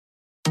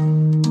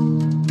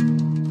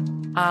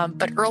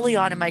But early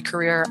on in my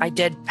career, I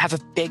did have a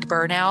big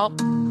burnout.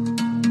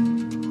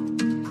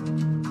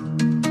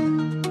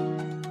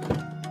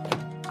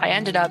 I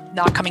ended up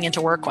not coming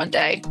into work one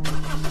day.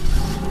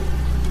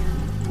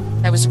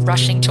 I was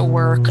rushing to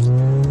work.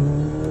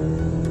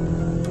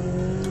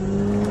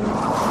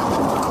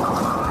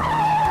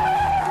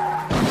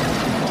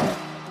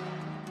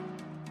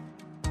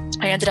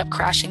 I ended up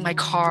crashing my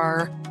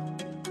car.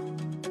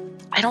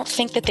 I don't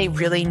think that they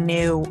really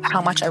knew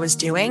how much I was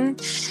doing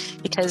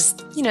because,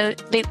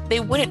 they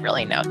wouldn't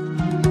really know.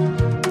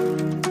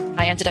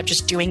 I ended up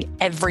just doing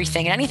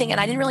everything and anything, and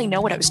I didn't really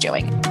know what I was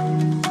doing.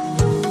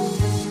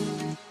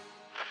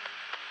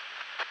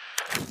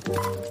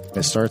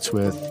 It starts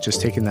with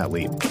just taking that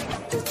leap.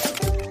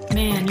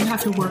 Man, you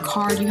have to work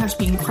hard. You have to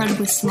be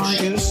incredibly smart.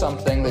 Choose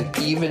something that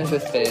even if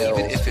it fails,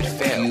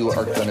 you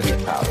are going to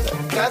be proud of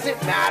it.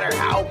 Doesn't matter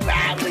how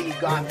badly you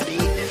got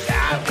beaten in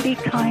that. Be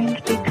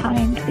kind, be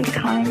kind, be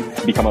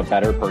kind. Become a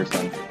better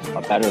person,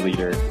 a better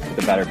leader,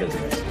 with a better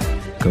business.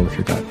 Go with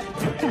your gut.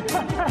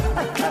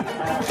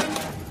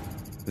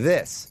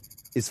 This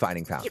is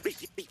Finding Power.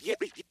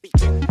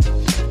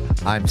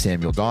 I'm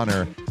Samuel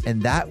Donner,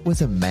 and that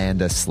was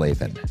Amanda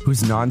Slavin,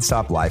 whose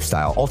nonstop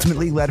lifestyle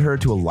ultimately led her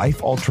to a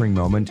life-altering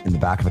moment in the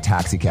back of a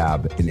taxi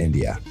cab in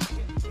India.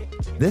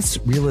 This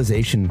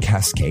realization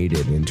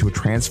cascaded into a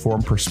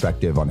transformed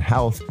perspective on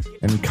health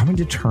and coming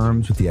to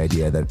terms with the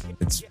idea that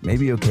it's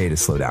maybe okay to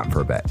slow down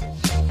for a bit.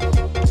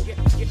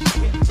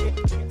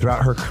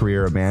 Throughout her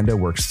career, Amanda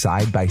worked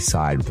side by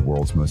side with the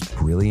world's most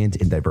brilliant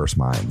and diverse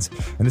minds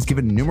and has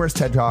given numerous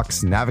TED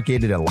Talks,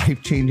 navigated a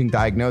life-changing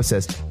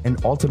diagnosis,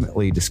 and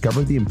ultimately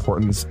discovered the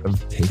importance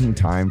of taking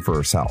time for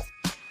herself.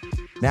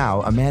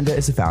 Now, Amanda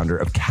is the founder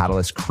of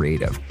Catalyst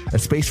Creative, a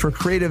space for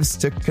creatives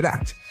to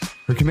connect.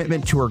 Her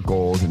commitment to her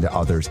goals and to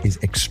others is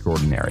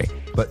extraordinary,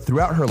 but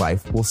throughout her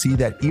life, we'll see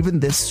that even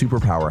this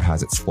superpower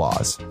has its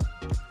flaws.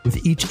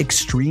 With each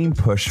extreme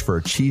push for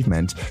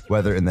achievement,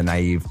 whether in the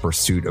naive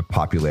pursuit of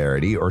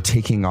popularity or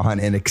taking on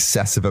an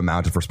excessive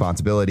amount of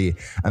responsibility,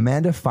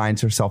 Amanda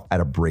finds herself at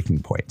a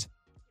breaking point.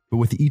 But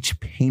with each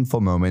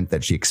painful moment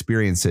that she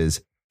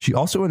experiences, she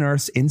also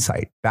unearths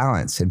insight,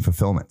 balance, and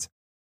fulfillment.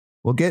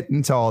 We'll get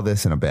into all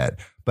this in a bit,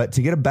 but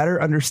to get a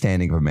better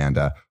understanding of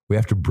Amanda, we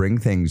have to bring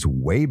things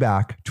way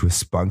back to a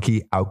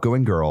spunky,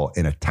 outgoing girl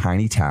in a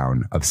tiny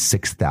town of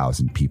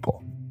 6,000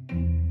 people.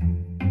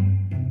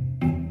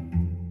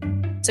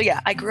 So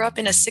yeah, I grew up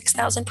in a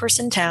 6,000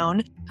 person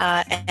town,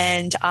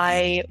 and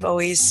I've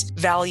always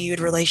valued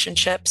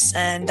relationships,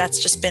 and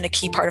that's just been a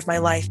key part of my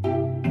life.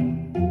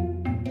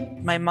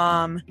 My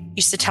mom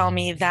used to tell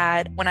me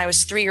that when I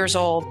was 3 years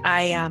old,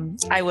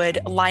 I would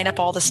line up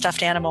all the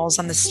stuffed animals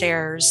on the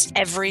stairs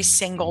every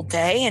single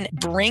day and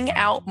bring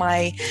out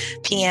my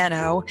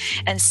piano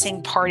and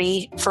sing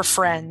Party for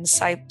Friends.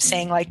 I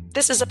sang like,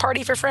 this is a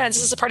party for friends,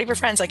 this is a party for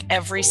friends, like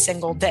every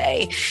single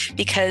day,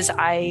 because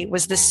I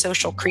was this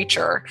social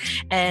creature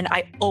and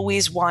I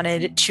always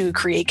wanted to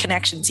create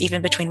connections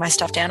even between my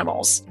stuffed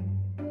animals.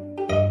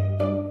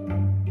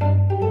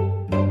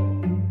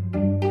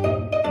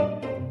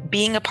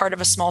 Being a part of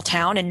a small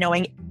town and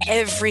knowing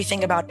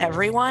everything about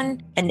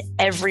everyone and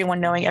everyone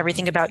knowing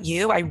everything about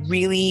you, I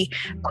really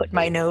put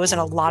my nose in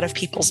a lot of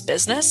people's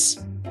business.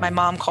 My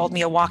mom called me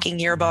a walking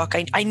yearbook.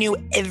 I knew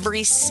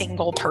every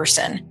single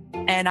person.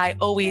 And I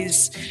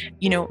always,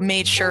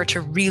 made sure to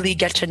really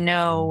get to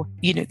know,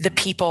 the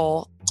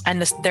people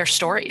and their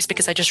stories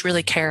because I just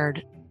really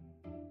cared.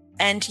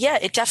 And yeah,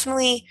 it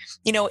definitely,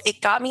 it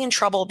got me in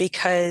trouble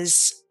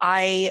because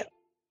I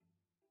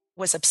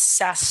was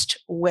obsessed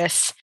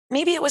with,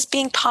 maybe it was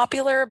being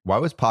popular. Why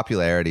was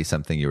popularity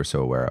something you were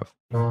so aware of?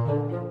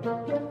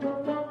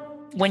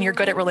 When you're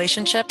good at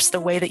relationships,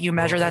 the way that you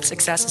measure that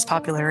success is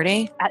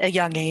popularity at a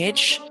young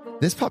age.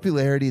 This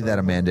popularity that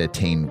Amanda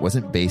attained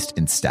wasn't based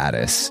in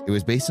status. It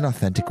was based in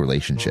authentic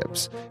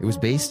relationships. It was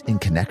based in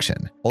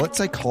connection. I'll let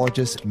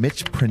psychologist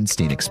Mitch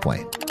Prinstein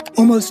explain.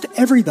 Almost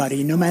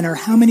everybody, no matter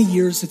how many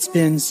years it's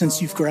been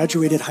since you've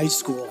graduated high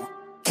school,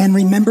 can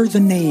remember the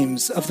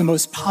names of the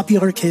most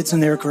popular kids in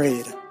their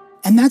grade.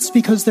 And that's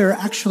because there are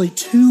actually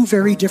two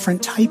very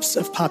different types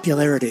of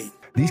popularity.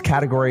 These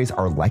categories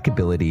are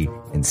likability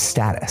and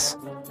status.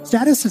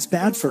 Status is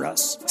bad for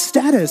us.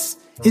 Status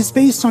is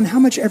based on how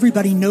much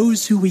everybody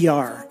knows who we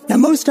are. Now,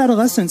 most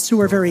adolescents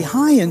who are very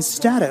high in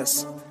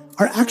status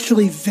are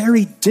actually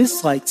very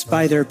disliked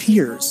by their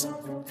peers.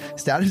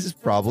 Status is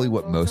probably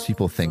what most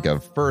people think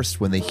of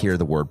first when they hear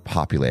the word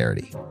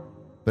popularity.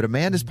 But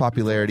Amanda's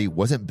popularity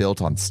wasn't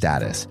built on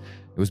status.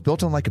 It was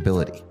built on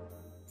likability.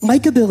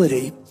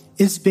 Likability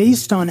is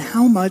based on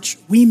how much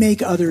we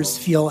make others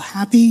feel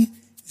happy,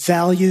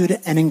 valued,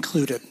 and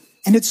included.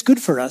 And it's good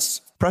for us.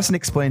 Preston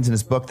explains in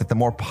his book that the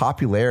more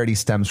popularity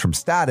stems from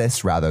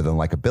status rather than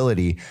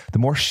likability, the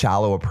more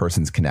shallow a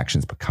person's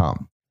connections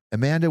become.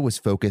 Amanda was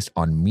focused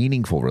on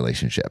meaningful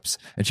relationships,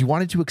 and she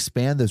wanted to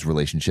expand those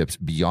relationships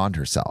beyond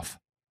herself.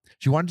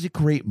 She wanted to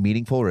create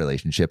meaningful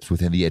relationships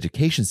within the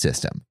education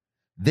system.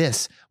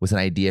 This was an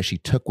idea she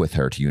took with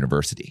her to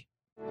university.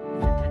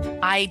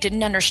 I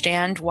didn't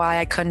understand why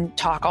I couldn't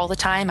talk all the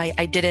time.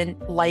 I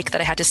didn't like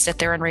that I had to sit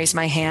there and raise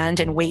my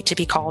hand and wait to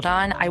be called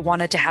on. I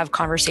wanted to have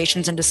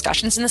conversations and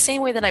discussions in the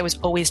same way that I was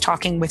always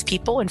talking with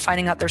people and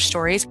finding out their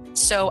stories.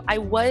 So I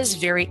was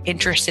very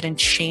interested in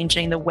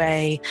changing the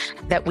way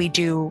that we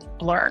do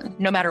learn,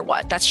 no matter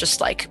what. That's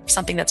just like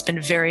something that's been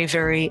very,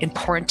 very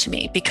important to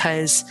me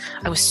because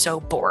I was so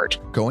bored.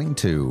 Going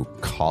to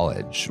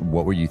college,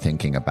 what were you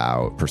thinking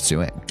about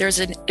pursuing? There's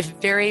a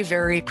very,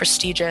 very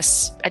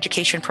prestigious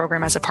education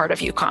program as a part of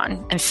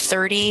UConn, and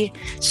 30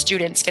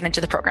 students get into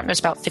the program.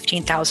 There's about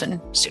 15,000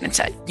 students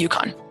at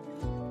UConn.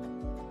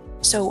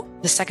 So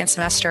the second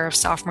semester of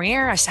sophomore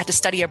year, I had to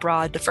study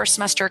abroad. The first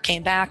semester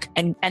came back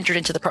and entered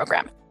into the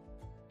program.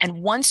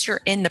 And once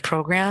you're in the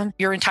program,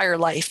 your entire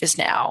life is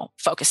now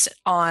focused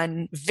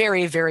on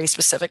very, very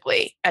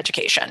specifically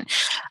education.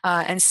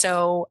 And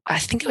so I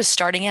think it was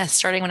starting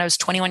when I was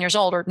 21 years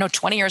old,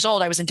 20 years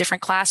old. I was in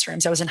different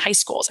classrooms. I was in high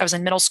schools. I was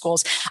in middle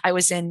schools. I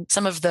was in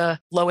some of the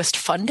lowest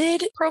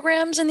funded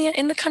programs in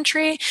the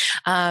country.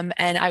 And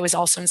I was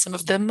also in some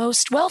of the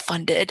most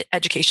well-funded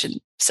education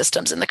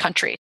systems in the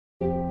country.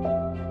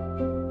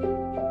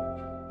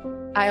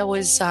 I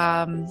was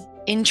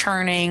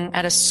interning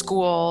at a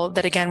school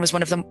that, again, was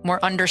one of the more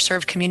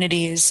underserved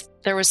communities.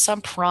 There was some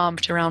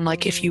prompt around,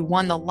 like, if you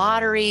won the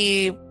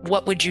lottery,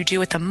 what would you do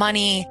with the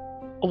money?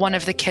 One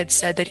of the kids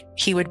said that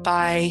he would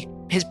buy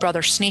his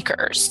brother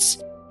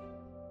sneakers.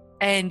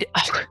 And,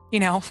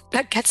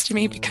 that gets to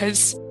me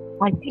because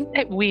I think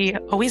that we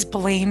always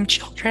blame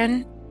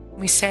children.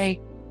 We say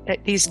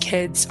that these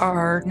kids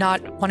are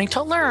not wanting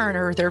to learn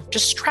or they're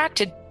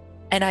distracted.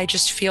 And I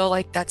just feel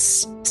like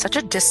that's such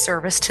a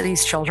disservice to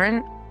these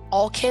children.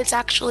 All kids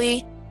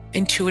actually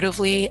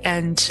intuitively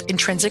and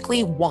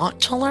intrinsically want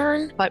to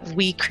learn, but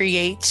we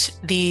create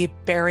the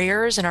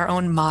barriers in our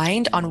own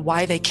mind on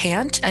why they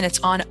can't. And it's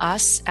on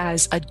us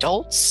as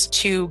adults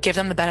to give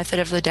them the benefit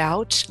of the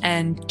doubt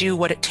and do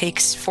what it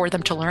takes for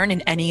them to learn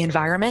in any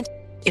environment.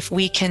 If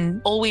we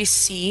can always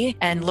see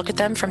and look at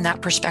them from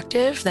that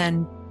perspective,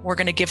 then we're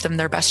going to give them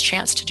their best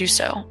chance to do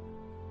so.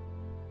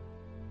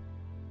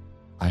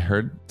 I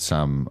heard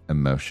some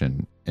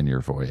emotion in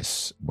your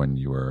voice when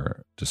you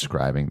were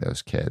describing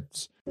those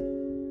kids.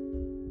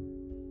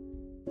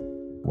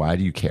 Why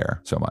do you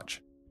care so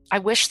much? I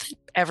wish that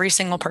every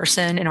single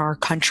person in our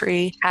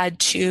country had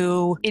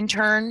to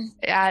intern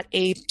at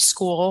a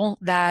school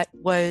that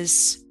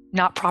was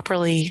not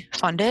properly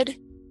funded.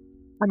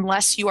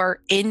 Unless you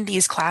are in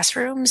these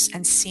classrooms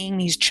and seeing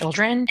these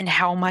children and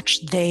how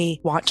much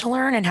they want to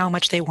learn and how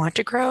much they want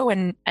to grow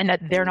and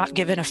that they're not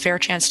given a fair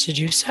chance to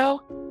do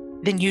so,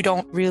 then you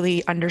don't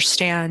really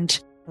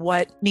understand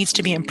what needs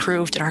to be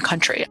improved in our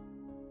country.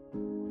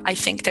 I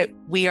think that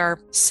we are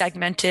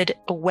segmented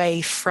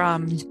away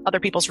from other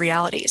people's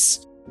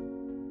realities.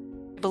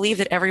 I believe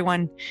that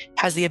everyone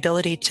has the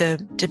ability to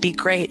be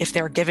great if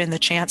they're given the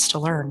chance to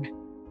learn.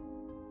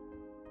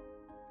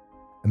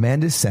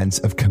 Amanda's sense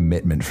of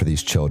commitment for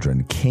these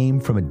children came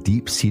from a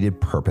deep-seated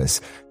purpose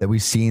that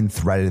we've seen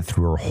threaded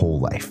through her whole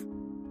life.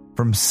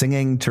 From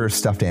singing to her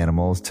stuffed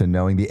animals to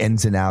knowing the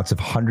ins and outs of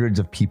hundreds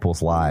of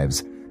people's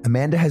lives,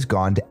 Amanda has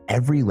gone to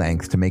every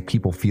length to make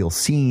people feel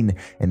seen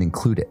and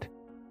included.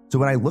 So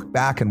when I look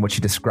back on what she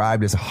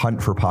described as a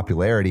hunt for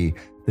popularity,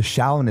 the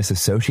shallowness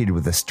associated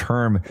with this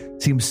term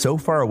seems so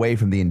far away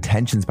from the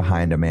intentions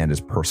behind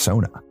Amanda's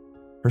persona.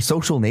 Her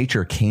social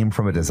nature came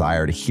from a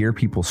desire to hear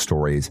people's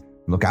stories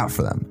and look out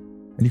for them.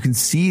 And you can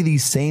see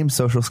these same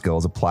social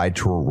skills applied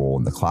to her role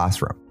in the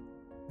classroom.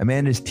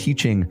 Amanda's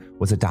teaching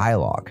was a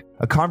dialogue,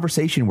 a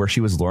conversation where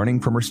she was learning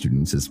from her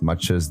students as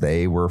much as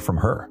they were from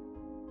her.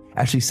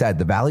 As she said,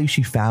 the value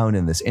she found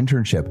in this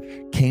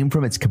internship came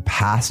from its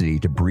capacity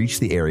to breach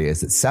the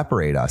areas that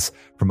separate us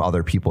from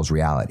other people's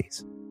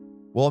realities.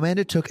 While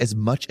Amanda took as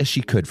much as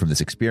she could from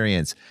this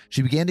experience,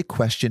 she began to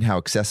question how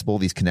accessible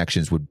these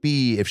connections would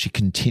be if she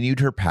continued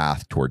her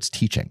path towards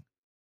teaching.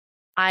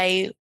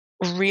 I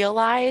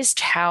realized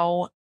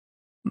how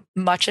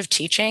much of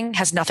teaching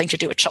has nothing to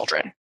do with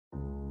children.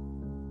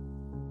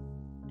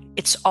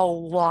 It's a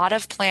lot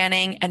of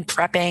planning and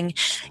prepping.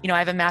 I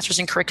have a master's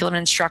in curriculum and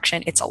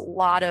instruction. It's a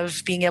lot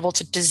of being able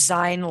to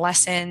design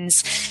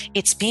lessons.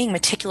 It's being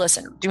meticulous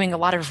and doing a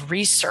lot of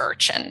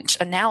research and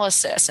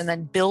analysis and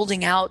then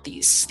building out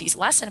these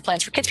lesson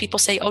plans for kids. People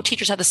say, oh,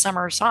 teachers have the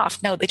summers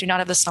off. No, they do not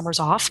have the summers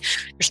off.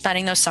 They're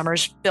spending those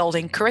summers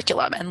building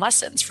curriculum and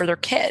lessons for their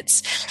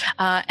kids.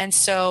 And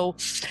so,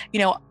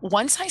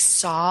 once I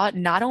saw,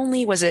 not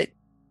only was it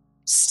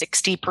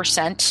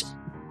 60%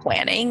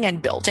 planning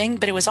and building,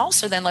 but it was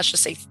also then, let's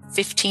just say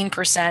 15%,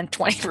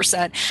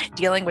 20%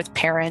 dealing with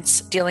parents,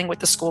 dealing with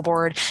the school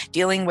board,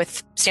 dealing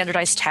with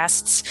standardized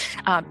tests.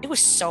 It was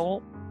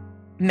so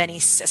many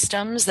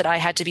systems that I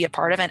had to be a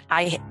part of, and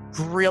I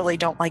really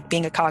don't like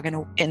being a cog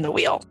in the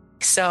wheel.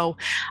 So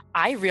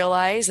I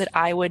realized that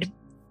I would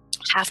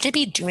have to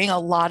be doing a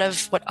lot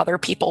of what other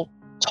people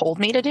told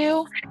me to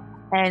do,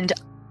 and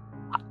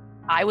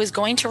I was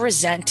going to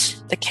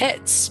resent the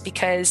kids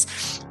because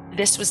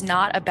this was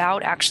not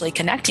about actually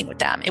connecting with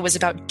them. It was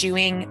about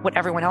doing what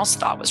everyone else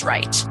thought was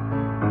right.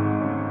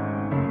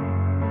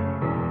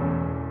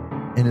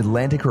 An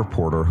Atlantic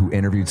reporter who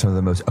interviewed some of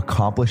the most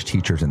accomplished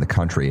teachers in the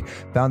country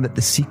found that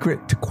the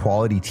secret to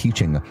quality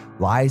teaching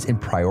lies in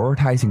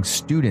prioritizing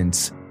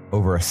students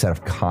over a set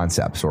of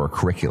concepts or a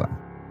curriculum.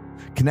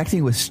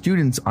 Connecting with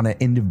students on an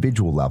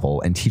individual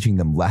level and teaching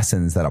them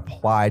lessons that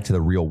apply to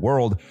the real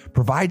world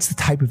provides the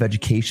type of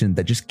education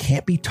that just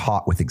can't be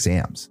taught with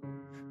exams.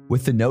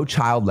 With the No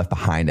Child Left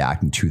Behind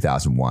Act in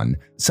 2001,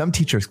 some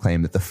teachers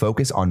claim that the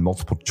focus on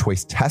multiple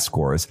choice test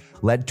scores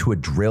led to a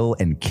drill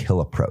and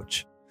kill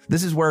approach.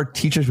 This is where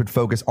teachers would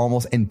focus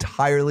almost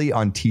entirely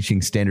on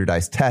teaching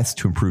standardized tests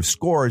to improve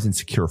scores and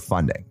secure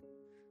funding.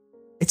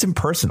 It's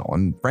impersonal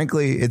and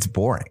frankly, it's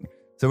boring.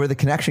 So where the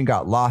connection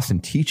got lost in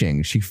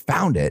teaching, she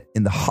found it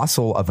in the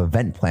hustle of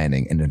event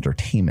planning and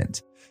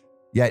entertainment.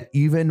 Yet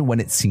even when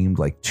it seemed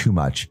like too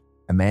much,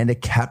 Amanda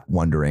kept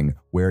wondering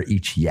where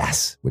each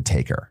yes would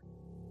take her.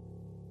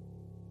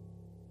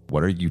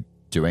 What are you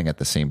doing at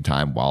the same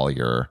time while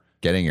you're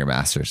getting your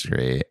master's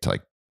degree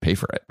to pay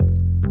for it?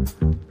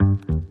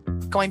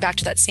 Going back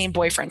to that same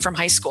boyfriend from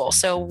high school.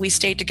 So we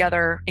stayed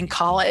together in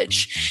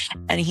college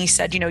and he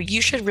said,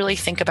 you should really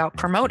think about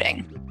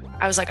promoting.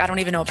 I was like, I don't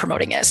even know what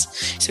promoting is.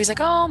 So he's like,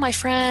 oh, my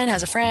friend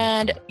has a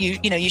friend.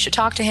 You should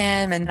talk to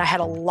him. And I had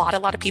a lot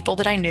of people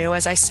that I knew.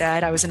 As I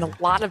said, I was in a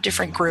lot of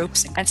different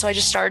groups. And so I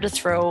just started to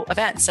throw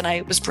events and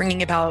I was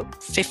bringing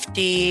about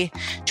 50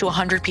 to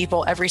 100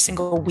 people every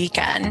single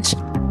weekend.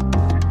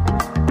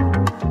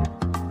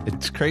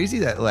 It's crazy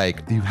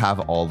that you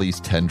have all these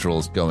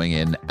tendrils going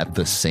in at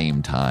the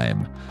same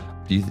time.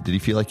 Did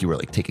you feel like you were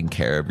taking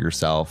care of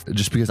yourself?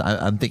 Just because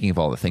I'm thinking of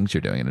all the things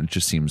you're doing and it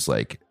just seems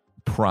like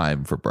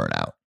prime for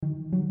burnout.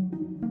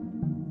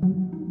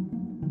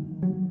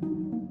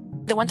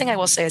 The one thing I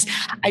will say is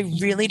I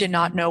really did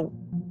not know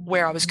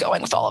where I was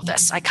going with all of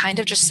this. I kind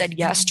of just said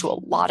yes to a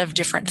lot of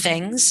different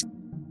things.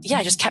 Yeah,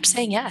 I just kept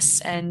saying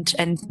yes and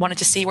wanted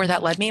to see where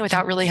that led me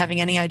without really having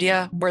any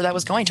idea where that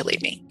was going to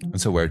lead me. And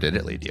so where did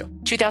it lead you?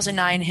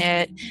 2009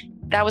 hit.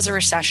 That was a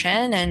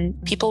recession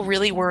and people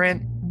really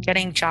weren't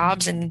getting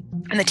jobs in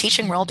the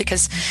teaching world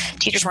because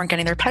teachers weren't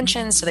getting their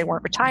pensions, so they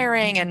weren't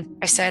retiring. And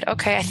I said,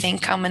 okay, I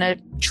think I'm going to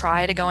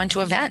try to go into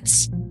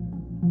events.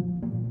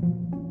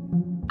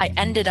 I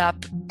ended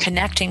up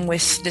connecting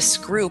with this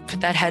group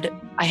that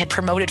I had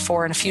promoted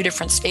for in a few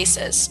different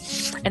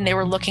spaces. And they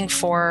were looking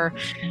for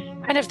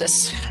kind of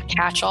this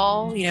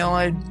catch-all,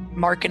 a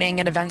marketing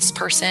and events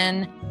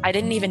person. I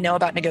didn't even know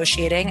about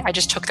negotiating. I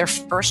just took their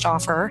first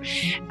offer.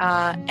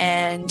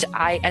 And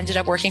I ended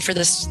up working for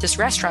this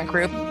restaurant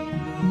group.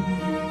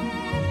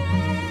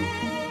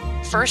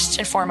 First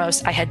and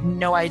foremost, I had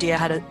no idea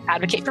how to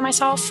advocate for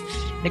myself,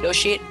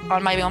 negotiate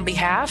on my own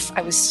behalf.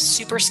 I was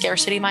super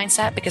scarcity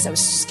mindset because I was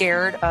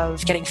scared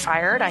of getting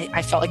fired.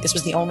 I felt like this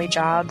was the only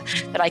job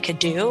that I could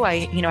do.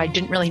 I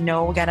didn't really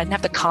know. Again, I didn't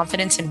have the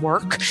confidence in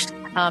work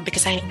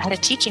because I had a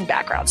teaching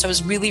background. So I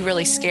was really,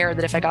 really scared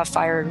that if I got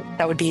fired,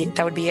 that would be it.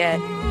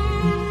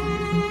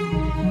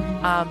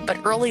 But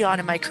early on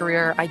in my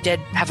career, I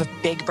did have a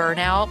big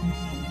burnout.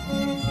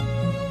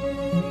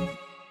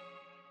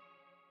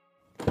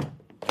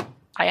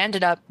 I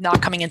ended up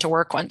not coming into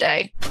work one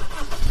day.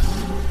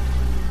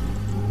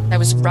 I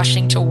was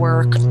rushing to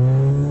work.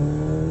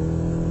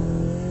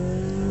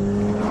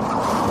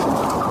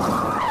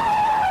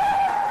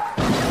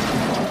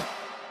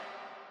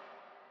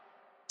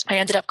 I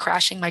ended up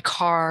crashing my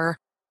car.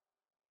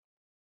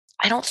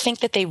 I don't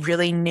think that they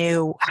really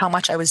knew how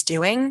much I was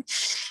doing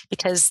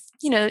because,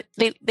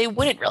 they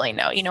wouldn't really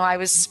know. I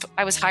was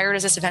hired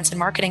as this events and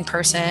marketing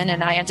person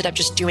and I ended up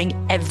just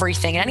doing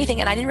everything and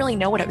anything and I didn't really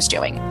know what I was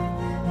doing.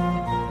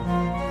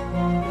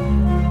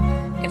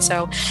 And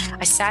so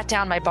I sat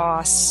down my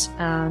boss,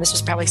 this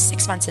was probably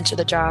 6 months into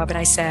the job, and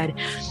I said,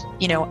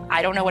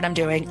 I don't know what I'm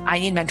doing. I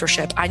need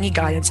mentorship. I need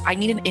guidance. I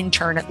need an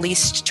intern at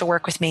least to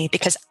work with me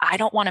because I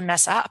don't want to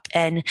mess up.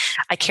 And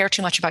I care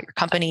too much about your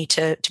company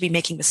to be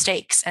making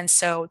mistakes. And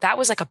so that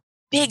was like a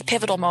big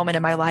pivotal moment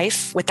in my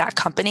life with that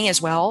company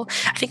as well.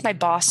 I think my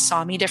boss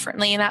saw me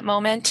differently in that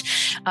moment.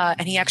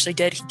 And he actually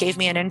did. He gave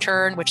me an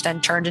intern, which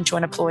then turned into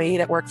an employee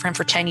that worked for him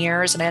for 10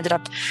 years. And I ended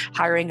up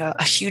hiring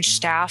a huge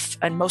staff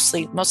and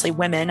mostly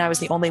women. I was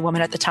the only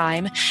woman at the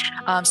time.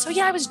 So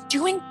yeah, I was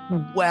doing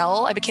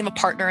well. I became a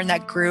partner in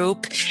that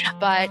group.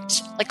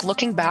 But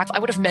looking back, I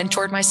would have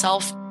mentored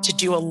myself to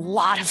do a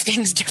lot of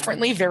things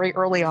differently very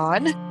early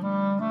on.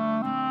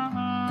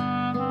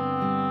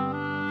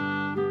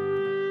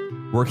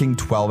 Working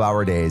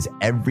 12-hour days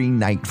every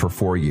night for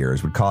 4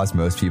 years would cause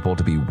most people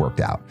to be worked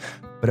out.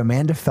 But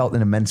Amanda felt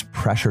an immense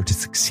pressure to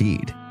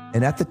succeed.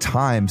 And at the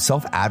time,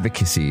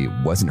 self-advocacy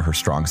wasn't her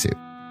strong suit.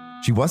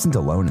 She wasn't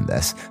alone in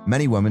this.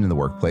 Many women in the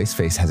workplace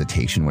face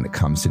hesitation when it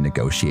comes to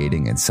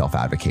negotiating and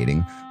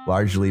self-advocating,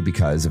 largely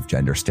because of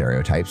gender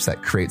stereotypes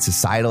that create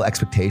societal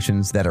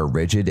expectations that are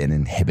rigid and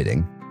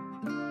inhibiting.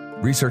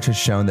 Research has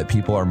shown that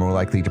people are more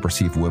likely to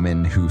perceive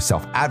women who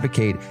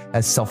self-advocate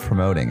as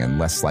self-promoting and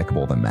less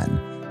likable than men.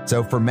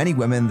 So for many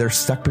women, they're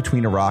stuck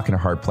between a rock and a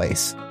hard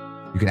place.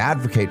 You can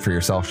advocate for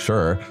yourself,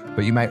 sure,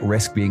 but you might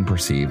risk being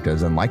perceived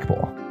as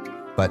unlikable.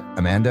 But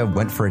Amanda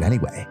went for it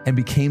anyway and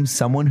became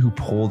someone who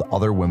pulled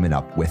other women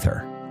up with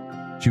her.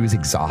 She was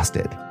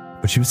exhausted,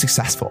 but she was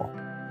successful.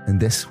 And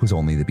this was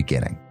only the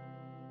beginning.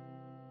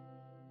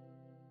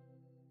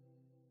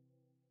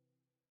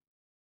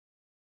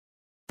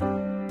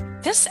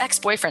 This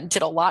ex-boyfriend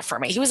did a lot for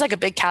me. He was like a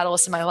big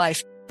catalyst in my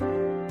life.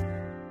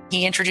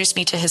 He introduced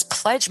me to his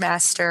pledge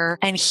master,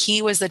 and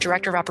he was the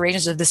director of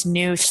operations of this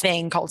new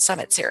thing called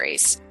Summit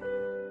Series.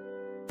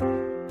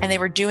 And they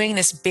were doing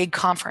this big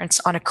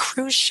conference on a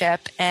cruise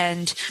ship.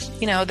 And,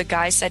 the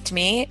guy said to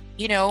me,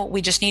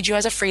 we just need you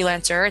as a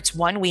freelancer. It's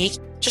 1 week.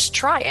 Just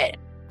try it.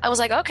 I was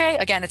like, okay.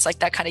 Again, it's like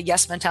that kind of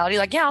yes mentality.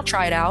 Like, yeah, I'll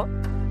try it out.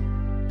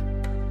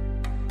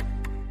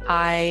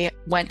 I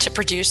went to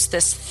produce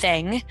this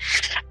thing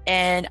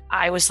and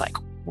I was like,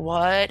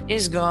 what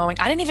is going?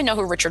 I didn't even know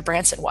who Richard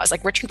Branson was.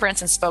 Like Richard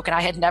Branson spoke and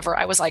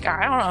I was like,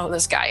 I don't know who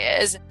this guy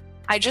is.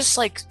 I just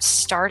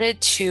started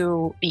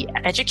to be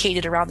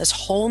educated around this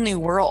whole new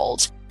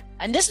world.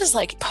 And this is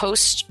like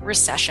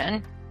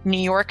post-recession. New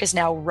York is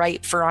now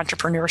ripe for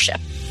entrepreneurship.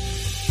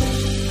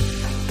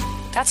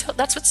 That's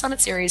what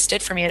Summit Series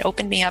did for me. It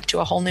opened me up to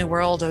a whole new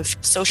world of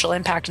social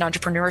impact and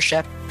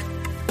entrepreneurship.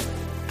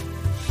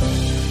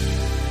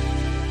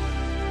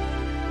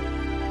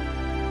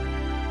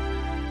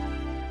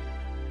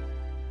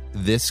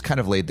 This kind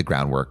of laid the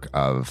groundwork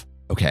of,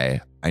 okay,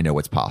 I know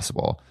what's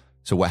possible.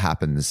 So what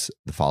happens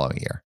the following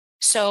year?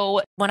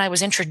 So when I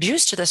was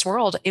introduced to this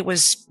world, it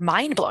was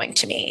mind-blowing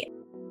to me.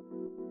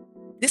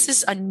 This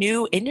is a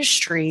new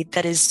industry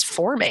that is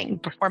forming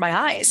before my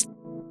eyes.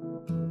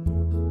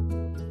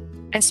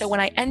 And so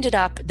when I ended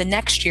up the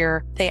next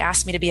year, they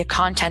asked me to be a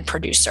content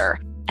producer.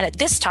 And at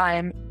this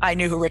time, I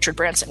knew who Richard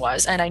Branson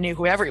was, and I knew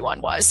who everyone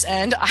was,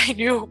 and I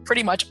knew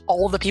pretty much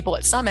all the people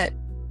at Summit.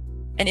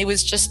 And it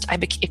was just,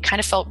 it kind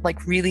of felt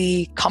like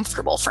really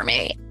comfortable for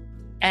me.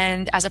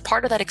 And as a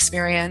part of that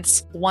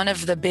experience, one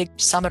of the big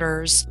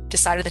summiters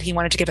decided that he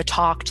wanted to give a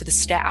talk to the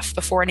staff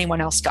before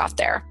anyone else got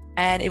there.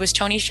 And it was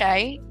Tony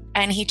Hsieh.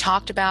 And he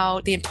talked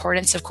about the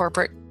importance of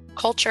corporate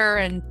culture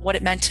and what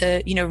it meant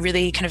to,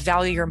 really kind of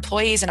value your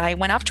employees. And I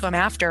went up to him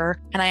after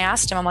and I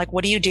asked him, I'm like,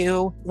 what do you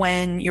do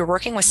when you're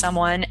working with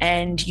someone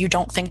and you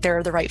don't think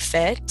they're the right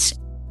fit?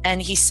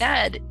 And he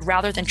said,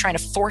 rather than trying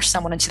to force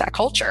someone into that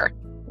culture,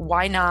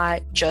 why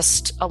not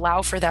just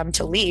allow for them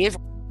to leave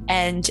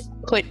and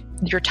put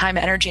your time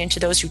and energy into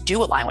those who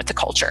do align with the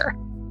culture?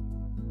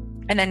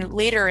 And then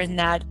later in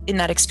that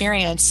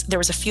experience, there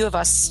was a few of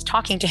us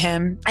talking to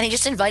him and he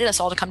just invited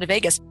us all to come to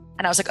Vegas.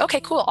 And I was like, okay,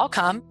 cool, I'll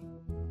come.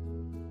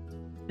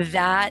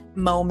 That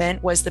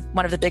moment was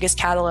one of the biggest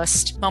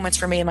catalyst moments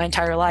for me in my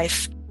entire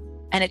life.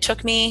 And it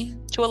took me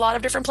to a lot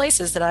of different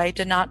places that I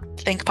did not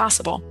think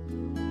possible.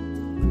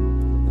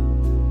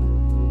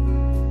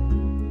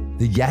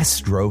 The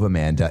yes drove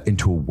Amanda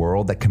into a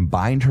world that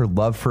combined her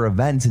love for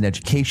events and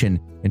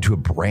education into a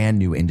brand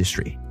new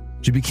industry.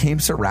 She became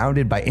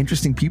surrounded by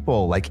interesting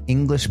people like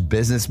English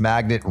business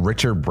magnate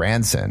Richard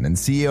Branson and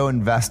CEO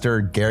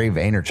investor Gary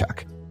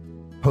Vaynerchuk.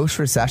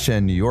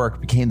 Post-recession, New York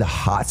became the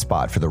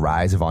hotspot for the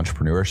rise of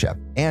entrepreneurship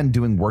and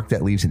doing work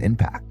that leaves an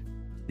impact.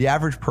 The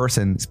average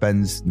person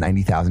spends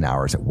 90,000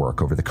 hours at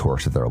work over the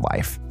course of their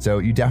life. So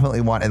you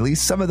definitely want at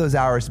least some of those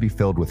hours to be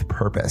filled with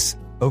purpose.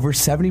 Over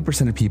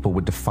 70% of people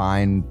would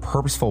define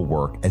purposeful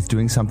work as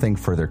doing something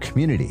for their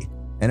community.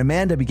 And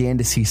Amanda began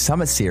to see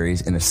Summit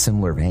Series in a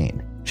similar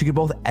vein. She could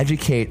both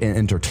educate and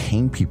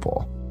entertain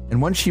people.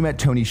 And once she met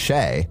Tony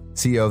Hsieh,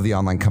 CEO of the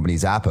online company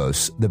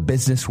Zappos, the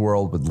business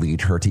world would lead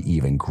her to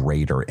even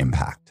greater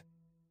impact.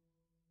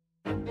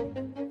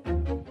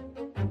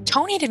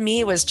 Tony to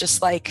me was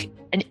just like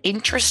an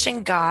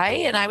interesting guy.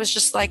 And I was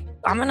just like,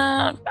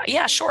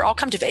 yeah, sure, I'll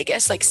come to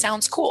Vegas. Like,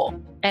 sounds cool.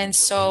 And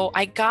so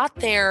I got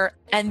there.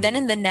 And then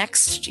in the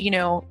next,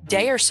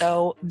 day or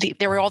so,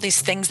 there were all these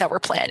things that were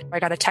planned.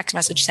 I got a text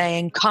message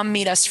saying, come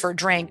meet us for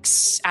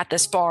drinks at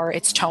this bar.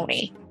 It's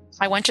Tony.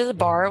 I went to the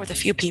bar with a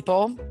few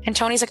people and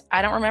Tony's like,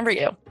 I don't remember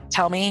you.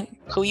 Tell me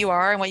who you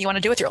are and what you want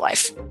to do with your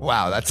life.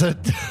 Wow, that's a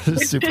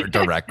super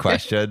direct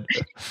question.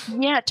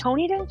 Yeah,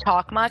 Tony didn't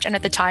talk much. And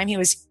at the time he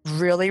was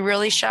really,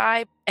 really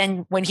shy.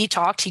 And when he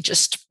talked, he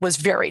just was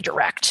very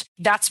direct.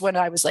 That's when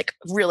I was like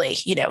really,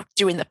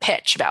 doing the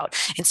pitch about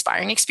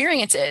inspiring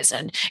experiences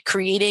and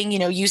creating,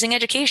 using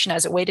education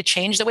as a way to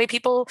change the way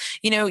people,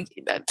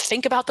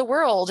 think about the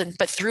world,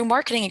 but through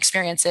marketing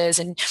experiences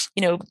and,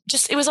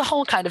 it was a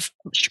whole kind of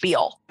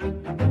spiel.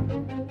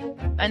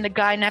 And the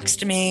guy next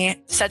to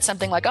me said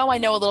something like, oh, I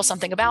know a little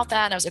something about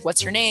that. And I was like,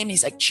 what's your name?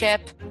 He's like,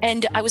 Chip.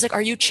 And I was like,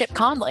 are you Chip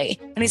Conley?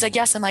 And he's like,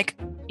 yes. I'm like,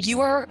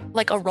 you are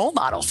like a role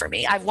model for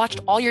me. I've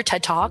watched all your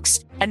TED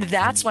Talks. And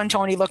that's when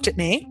Tony looked at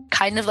me,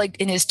 kind of like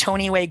in his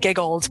Tony way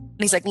giggled. And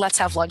he's like, let's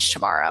have lunch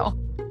tomorrow.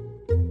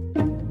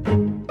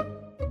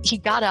 He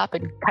got up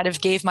and kind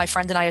of gave my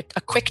friend and I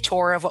a quick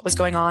tour of what was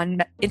going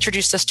on,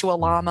 introduced us to a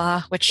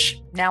llama,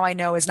 which now I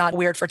know is not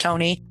weird for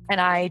Tony. And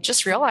I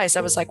just realized,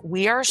 I was like,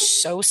 we are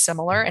so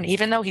similar. And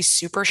even though he's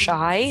super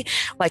shy,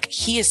 like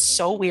he is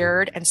so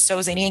weird and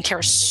so zany and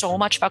cares so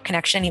much about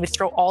connection. He would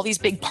throw all these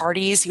big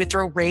parties. He would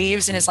throw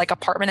raves in his like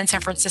apartment in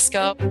San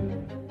Francisco.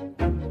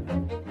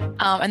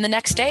 And the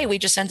next day, we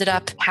just ended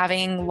up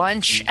having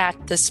lunch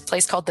at this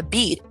place called The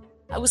Beat.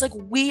 I was like,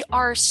 we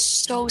are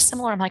so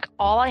similar. I'm like,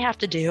 all I have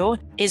to do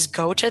is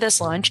go to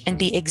this lunch and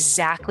be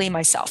exactly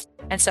myself.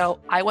 And so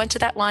I went to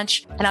that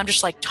lunch and I'm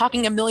just like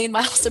talking a million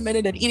miles a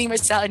minute and eating my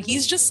salad. And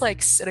he's just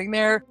like sitting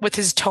there with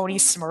his Tony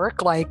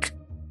smirk, like,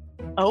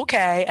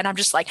 okay. And I'm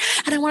just like,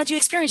 and I want to do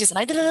experiences. And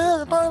I did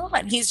it.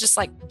 And he's just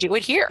like, do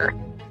it here.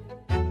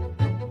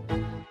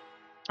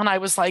 And I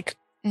was like,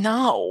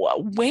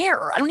 no,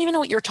 where? I don't even know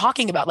what you're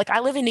talking about. Like,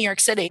 I live in New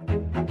York City.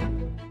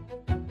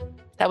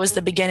 That was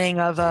the beginning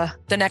of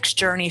the next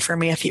journey for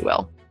me, if you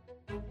will.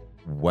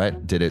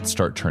 What did it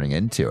start turning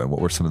into? And what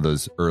were some of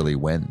those early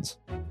wins?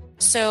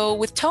 So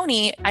with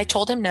Tony, I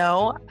told him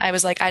no. I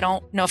was like, I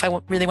don't know if I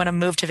really want to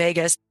move to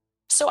Vegas.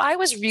 So I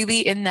was really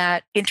in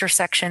that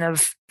intersection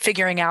of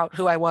figuring out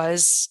who I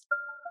was.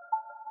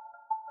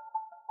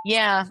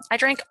 Yeah, I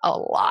drank a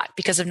lot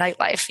because of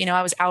nightlife. You know,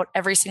 I was out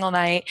every single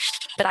night,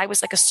 but I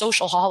was like a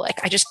social holic.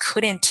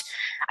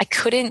 I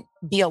couldn't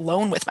be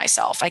alone with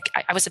myself. I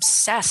was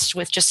obsessed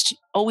with just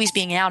always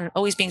being out and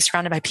always being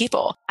surrounded by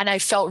people. And I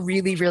felt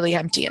really, really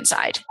empty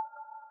inside.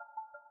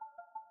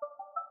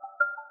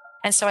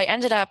 And so I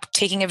ended up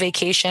taking a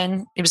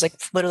vacation. It was like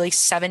literally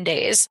 7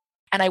 days.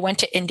 And I went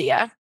to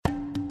India.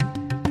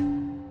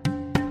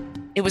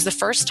 It was the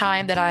first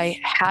time that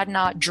I had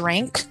not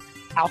drank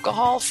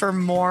alcohol for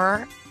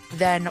more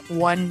than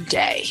 1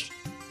 day.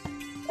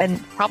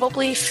 And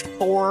probably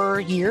 4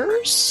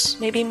 years,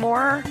 maybe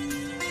more.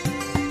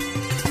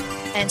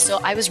 And so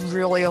I was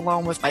really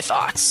alone with my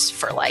thoughts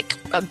for like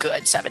a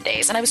good 7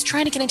 days. And I was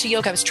trying to get into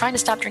yoga. I was trying to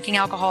stop drinking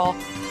alcohol.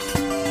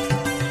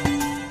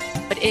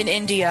 But in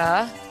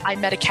India, I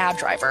met a cab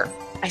driver.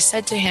 I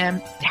said to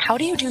him, how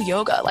do you do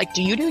yoga? Like,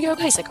 do you do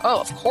yoga? He's like, oh,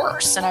 of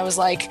course. And I was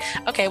like,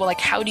 okay, well, like,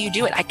 how do you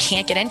do it? I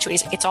can't get into it.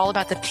 He's like, it's all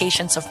about the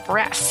patience of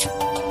breath.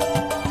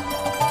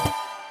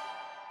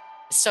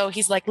 So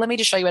he's like, let me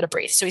just show you how to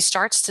breathe. So he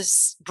starts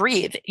to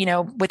breathe, you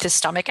know, with his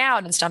stomach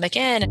out and stomach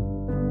in.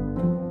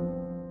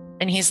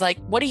 And he's like,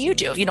 what do you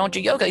do if you don't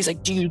do yoga? He's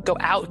like, do you go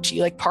out? Do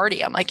you like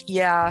party? I'm like,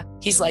 yeah.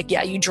 He's like,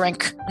 yeah, you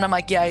drink. And I'm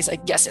like, yeah. He's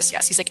like, yes.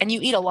 He's like, and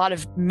you eat a lot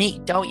of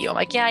meat, don't you? I'm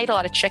like, yeah, I eat a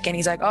lot of chicken.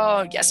 He's like,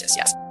 oh, yes.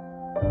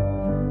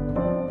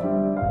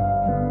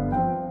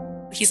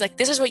 He's like,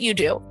 this is what you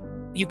do.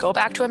 You go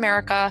back to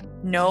America,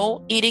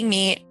 no eating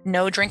meat,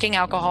 no drinking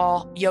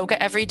alcohol,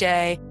 yoga every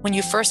day. When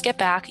you first get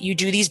back, you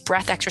do these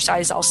breath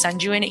exercises. I'll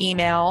send you an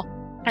email.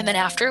 And then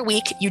after a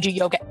week, you do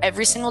yoga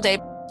every single day.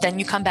 Then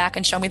you come back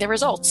and show me the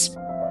results.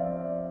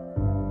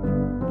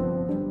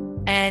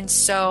 And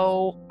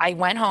so I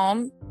went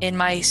home in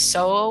my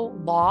Soho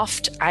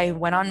loft. I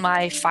went on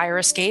my fire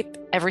escape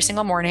every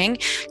single morning,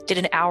 did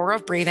an hour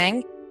of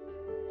breathing,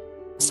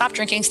 stopped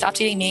drinking, stopped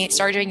eating meat,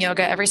 started doing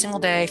yoga every single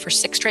day for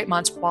 6 straight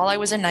months while I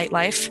was in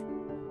nightlife.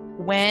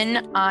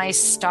 When I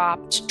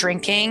stopped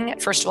drinking,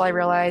 first of all, I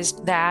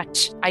realized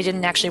that I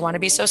didn't actually want to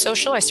be so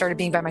social. I started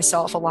being by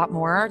myself a lot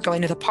more,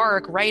 going to the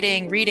park,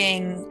 writing,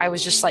 reading. I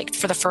was just like,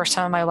 for the first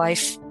time in my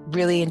life,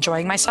 really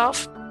enjoying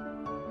myself.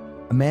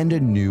 Amanda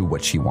knew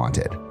what she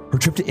wanted. Her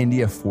trip to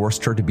India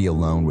forced her to be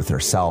alone with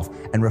herself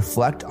and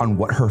reflect on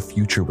what her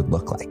future would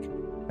look like.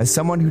 As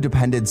someone who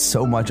depended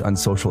so much on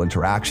social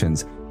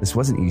interactions, this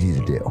wasn't easy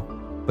to do.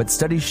 But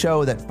studies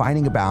show that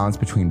finding a balance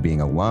between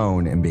being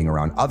alone and being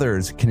around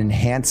others can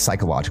enhance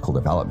psychological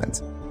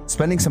development.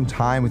 Spending some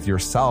time with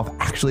yourself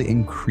actually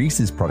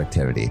increases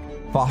productivity,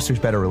 fosters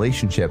better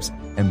relationships,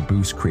 and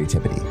boosts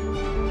creativity.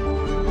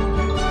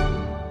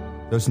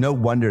 There's no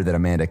wonder that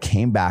Amanda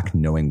came back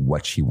knowing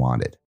what she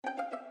wanted.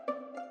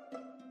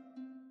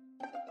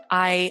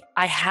 I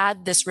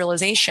had this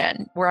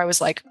realization where I was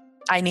like,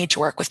 I need to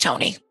work with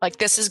Tony. Like,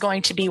 this is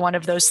going to be one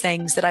of those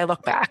things that I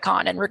look back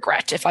on and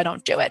regret if I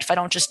don't do it, if I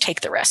don't just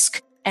take the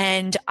risk.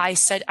 And I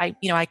said, I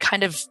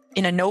kind of,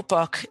 in a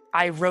notebook,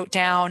 I wrote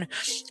down,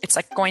 it's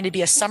like going to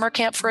be a summer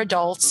camp for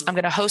adults. I'm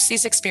going to host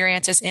these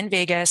experiences in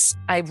Vegas.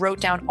 I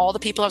wrote down all the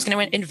people I was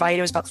going to invite.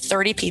 It was about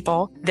 30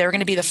 people. They were going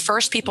to be the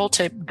first people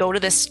to go to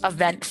this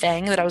event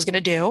thing that I was going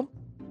to do.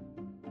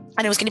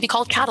 And it was going to be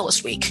called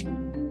Catalyst Week.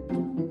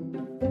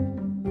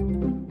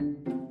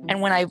 And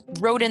when I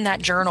wrote in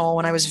that journal,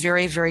 when I was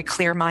very, very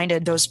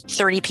clear-minded, those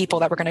 30 people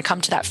that were going to come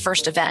to that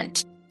first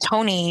event,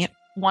 Tony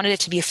wanted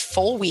it to be a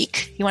full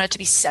week. He wanted it to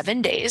be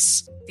 7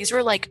 days. These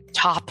were like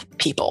top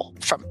people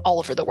from all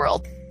over the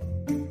world.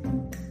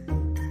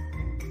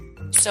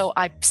 So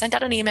I sent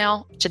out an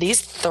email to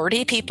these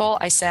 30 people.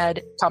 I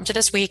said, come to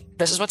this week.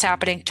 This is what's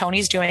happening.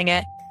 Tony's doing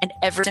it. And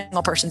every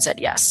single person said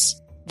yes.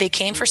 They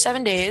came for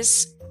 7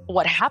 days.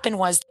 What happened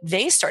was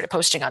they started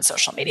posting on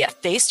social media.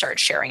 They started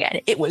sharing it.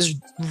 And it was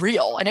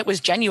real and it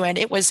was genuine.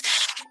 It was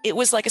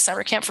like a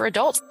summer camp for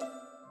adults.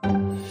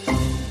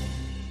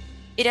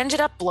 It ended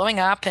up blowing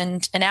up.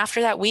 And after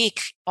that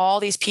week,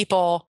 all these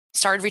people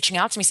started reaching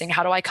out to me saying,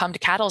 how do I come to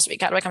Catalyst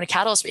Week? How do I come to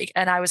Catalyst Week?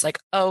 And I was like,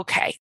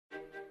 okay.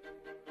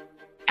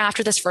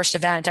 After this first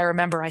event, I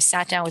remember I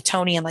sat down with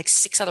Tony and like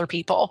 6 other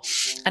people.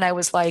 And I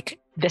was like,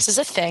 this is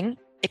a thing.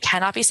 It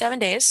cannot be 7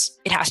 days.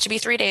 It has to be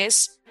 3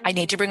 days. I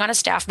need to bring on a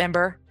staff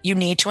member. You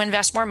need to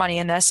invest more money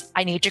in this.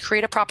 I need to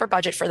create a proper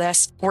budget for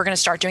this. We're going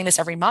to start doing this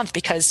every month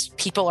because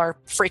people are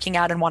freaking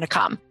out and want to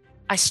come.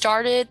 I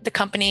started the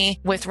company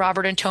with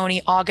Robert and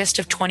Tony August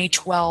of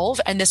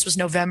 2012, and this was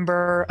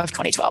November of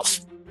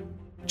 2012.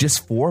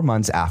 Just 4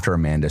 months after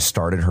Amanda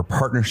started her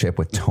partnership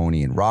with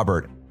Tony and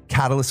Robert,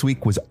 Catalyst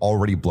Week was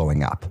already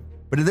blowing up.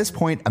 But at this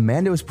point,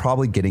 Amanda was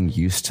probably getting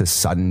used to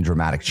sudden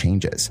dramatic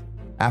changes.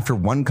 After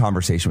one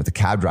conversation with a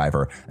cab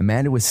driver,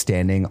 Amanda was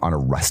standing on a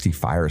rusty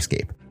fire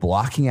escape,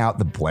 blocking out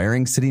the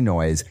blaring city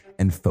noise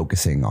and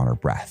focusing on her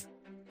breath.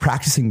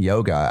 Practicing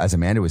yoga, as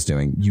Amanda was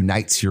doing,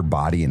 unites your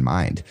body and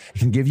mind. It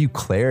can give you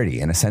clarity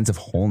and a sense of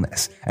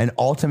wholeness, and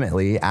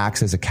ultimately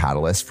acts as a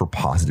catalyst for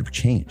positive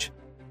change.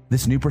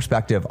 This new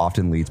perspective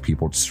often leads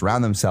people to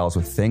surround themselves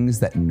with things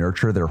that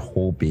nurture their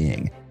whole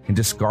being and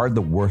discard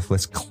the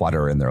worthless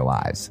clutter in their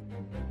lives.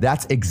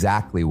 That's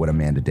exactly what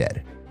Amanda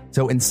did.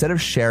 So instead of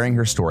sharing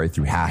her story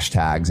through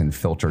hashtags and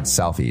filtered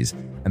selfies,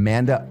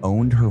 Amanda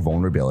owned her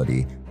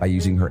vulnerability by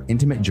using her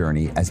intimate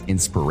journey as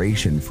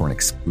inspiration for an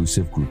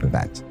exclusive group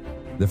event.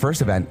 The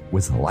first event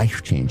was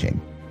life-changing.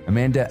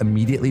 Amanda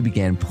immediately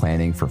began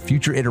planning for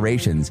future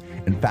iterations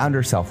and found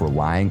herself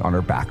relying on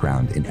her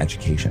background in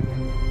education.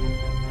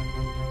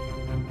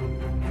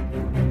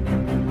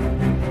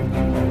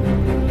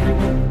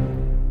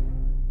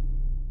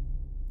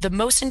 The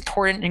most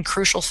important and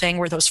crucial thing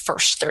were those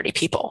first 30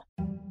 people.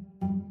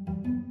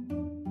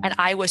 And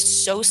I was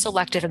so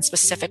selective and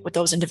specific with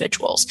those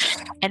individuals.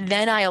 And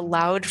then I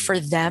allowed for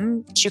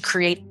them to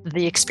create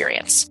the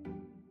experience.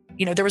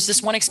 You know, there was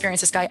this one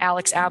experience, this guy,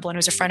 Alex Ablin,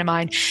 who's a friend of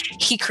mine,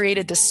 he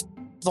created this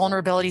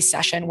vulnerability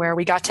session where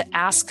we got to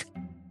ask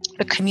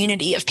the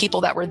community of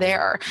people that were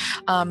there,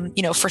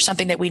 for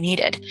something that we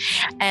needed.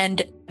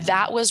 And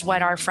that was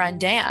when our friend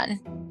Dan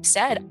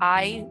said,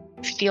 I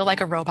feel like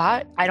a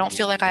robot. I don't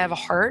feel like I have a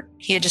heart.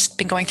 He had just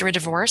been going through a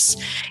divorce.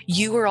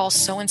 You were all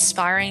so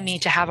inspiring me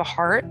to have a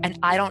heart, and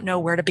I don't know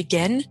where to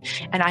begin,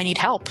 and I need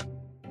help.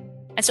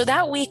 And so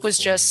that week was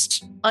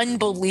just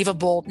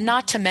unbelievable,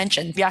 not to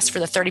mention, yes, for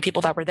the 30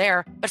 people that were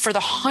there, but for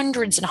the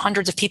hundreds and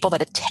hundreds of people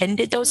that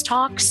attended those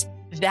talks.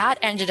 That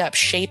ended up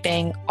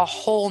shaping a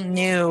whole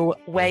new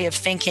way of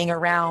thinking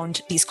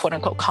around these quote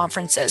unquote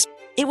conferences.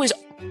 It was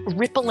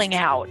rippling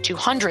out to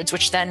hundreds,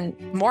 which then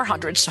more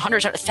hundreds, to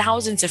hundreds,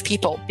 thousands of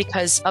people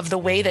because of the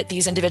way that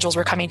these individuals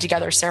were coming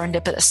together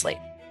serendipitously.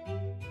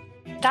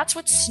 That's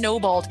what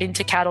snowballed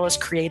into Catalyst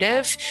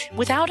Creative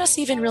without us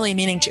even really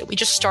meaning to. We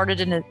just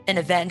started an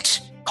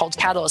event called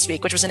Catalyst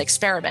Week, which was an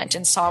experiment,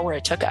 and saw where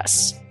it took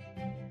us.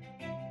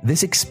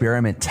 This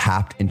experiment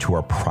tapped into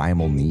our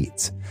primal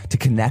needs to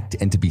connect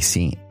and to be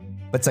seen.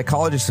 But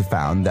psychologists have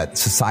found that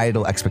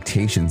societal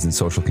expectations and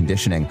social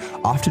conditioning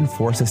often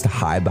force us to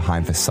hide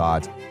behind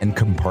facades and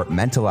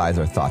compartmentalize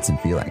our thoughts and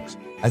feelings.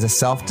 As a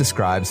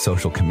self-described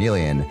social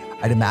chameleon,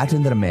 I'd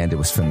imagine that Amanda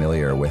was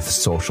familiar with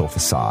social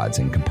facades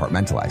and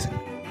compartmentalizing.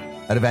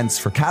 At events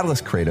for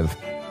Catalyst Creative,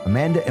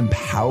 Amanda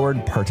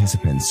empowered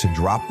participants to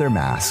drop their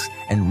masks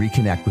and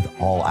reconnect with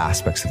all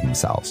aspects of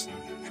themselves.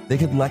 They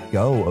could let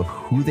go of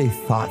who they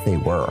thought they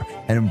were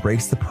and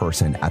embrace the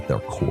person at their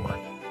core.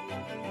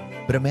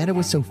 But Amanda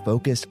was so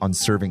focused on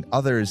serving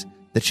others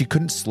that she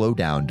couldn't slow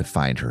down to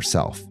find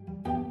herself.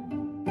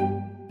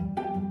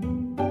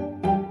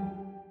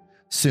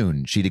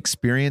 Soon, she'd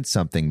experienced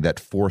something that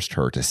forced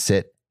her to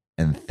sit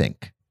and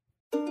think.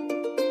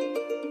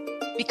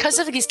 Because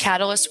of these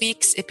Catalyst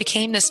Weeks, it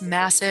became this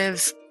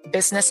massive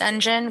business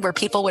engine where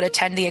people would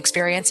attend the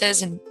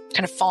experiences and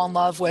kind of fall in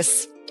love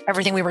with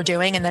everything we were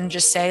doing and then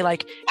just say,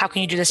 like, how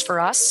can you do this for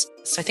us?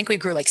 So I think we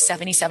grew like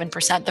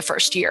 77% the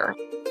first year.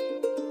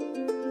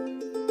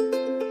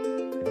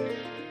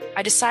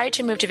 I decided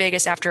to move to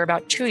Vegas after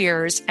about 2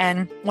 years.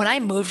 And when I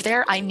moved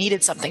there, I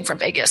needed something from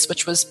Vegas,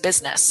 which was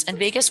business. And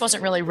Vegas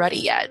wasn't really ready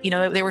yet. You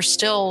know, they were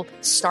still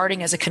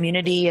starting as a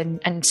community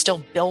and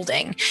still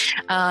building.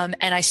 And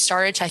I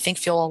started to, I think,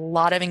 feel a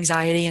lot of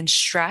anxiety and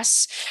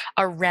stress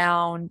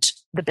around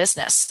the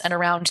business and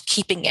around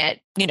keeping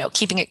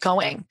it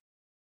going.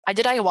 I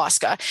did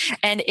ayahuasca.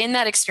 And in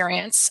that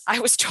experience, I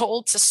was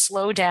told to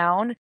slow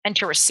down and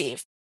to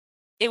receive.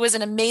 It was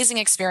an amazing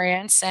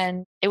experience,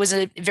 and it was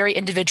a very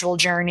individual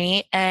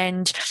journey.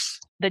 And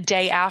the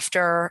day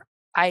after,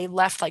 I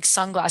left like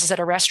sunglasses at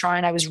a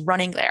restaurant. I was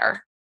running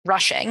there,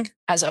 rushing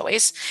as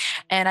always.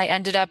 And I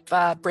ended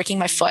up breaking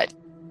my foot.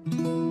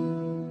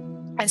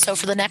 And so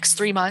for the next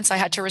 3 months, I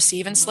had to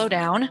receive and slow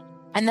down.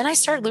 And then I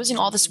started losing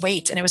all this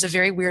weight, and it was a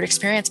very weird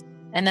experience.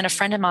 And then a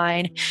friend of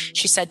mine,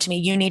 she said to me,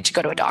 you need to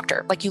go to a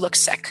doctor. Like, you look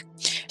sick.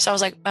 So I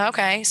was like,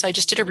 okay. So I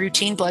just did a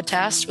routine blood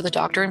test with a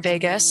doctor in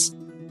Vegas.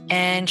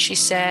 And she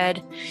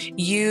said,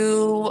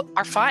 you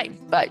are fine,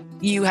 but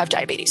you have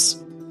diabetes.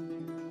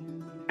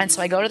 And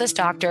so I go to this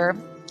doctor,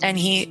 and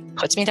he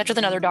puts me in touch with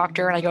another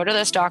doctor. And I go to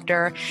this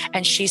doctor,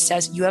 and she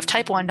says, you have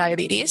type 1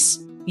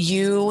 diabetes.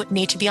 You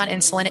need to be on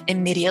insulin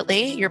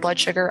immediately. Your blood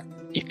sugar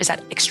is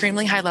at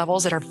extremely high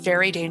levels that are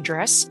very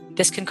dangerous.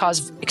 This can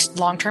cause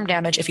long-term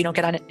damage if you don't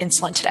get on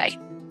insulin today.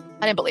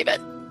 I didn't believe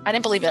it. I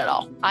didn't believe it at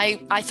all.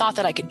 I thought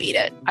that I could beat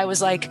it. I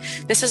was like,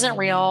 this isn't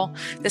real.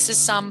 This is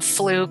some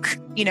fluke.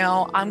 You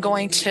know, I'm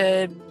going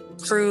to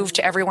prove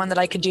to everyone that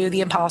I could do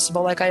the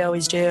impossible like I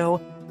always do.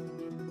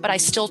 But I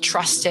still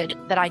trusted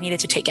that I needed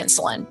to take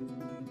insulin.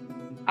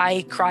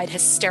 I cried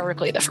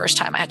hysterically the first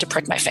time I had to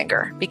prick my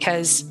finger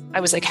because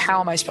I was like, how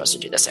am I supposed to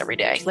do this every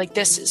day? Like,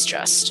 this is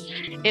just,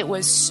 it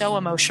was so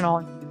emotional.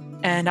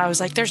 And I was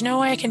like, there's no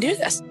way I can do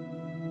this.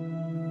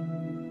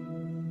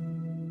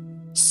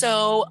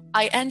 So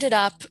I ended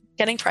up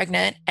getting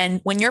pregnant. And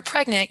when you're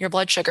pregnant, your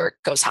blood sugar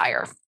goes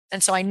higher.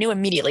 And so I knew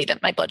immediately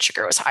that my blood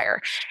sugar was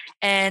higher.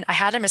 And I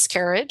had a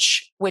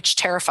miscarriage, which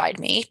terrified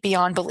me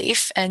beyond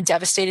belief and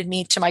devastated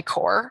me to my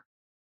core,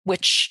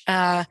 which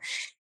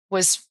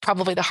was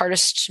probably the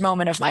hardest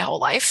moment of my whole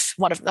life,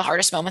 one of the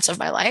hardest moments of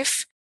my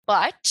life.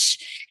 But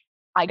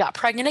I got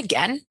pregnant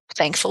again,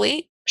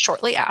 thankfully,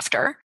 shortly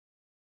after.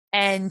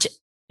 And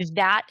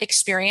that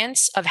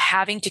experience of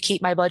having to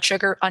keep my blood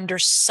sugar under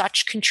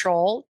such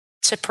control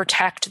to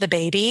protect the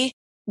baby,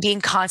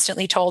 being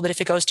constantly told that if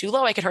it goes too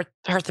low, I could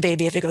hurt the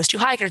baby. If it goes too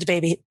high, I could hurt the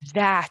baby.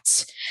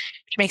 That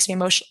makes me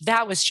emotional.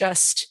 That was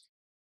just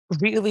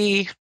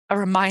really a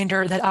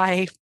reminder that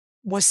I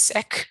was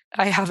sick.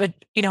 I have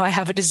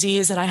a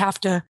disease that I have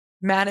to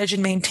manage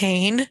and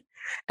maintain,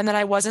 and that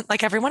I wasn't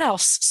like everyone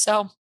else.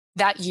 So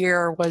that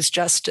year was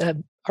just a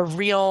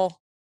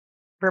real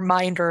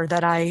reminder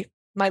that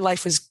my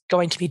life was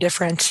going to be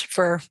different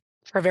for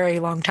a very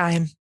long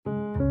time.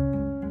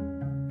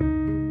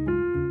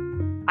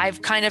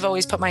 I've kind of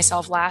always put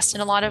myself last in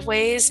a lot of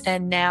ways,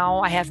 and now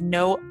I have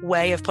no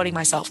way of putting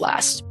myself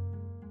last.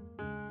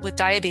 With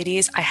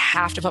diabetes, I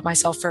have to put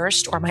myself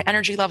first, or my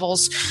energy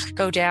levels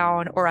go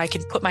down, or I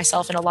can put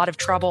myself in a lot of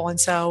trouble. And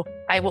so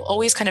I will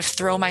always kind of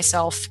throw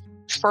myself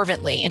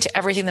fervently into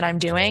everything that I'm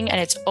doing.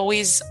 And it's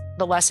always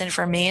the lesson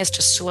for me is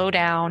to slow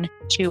down,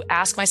 to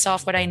ask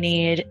myself what I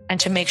need, and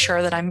to make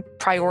sure that I'm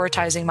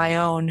prioritizing my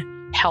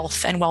own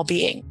health and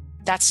well-being.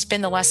 That's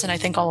been the lesson, I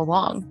think, all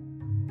along.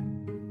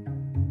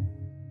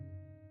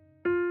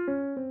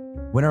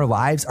 When our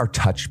lives are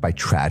touched by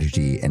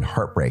tragedy and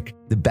heartbreak,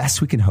 the best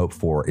we can hope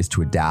for is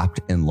to adapt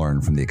and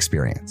learn from the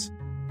experience.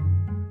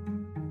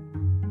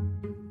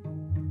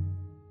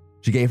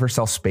 She gave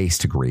herself space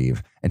to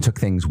grieve and took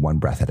things one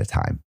breath at a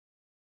time.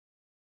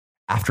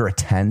 After a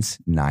tense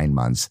 9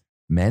 months,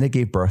 Amanda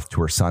gave birth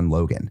to her son,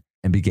 Logan,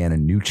 and began a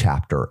new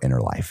chapter in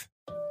her life.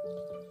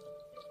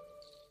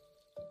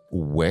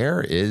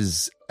 Where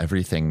is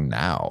everything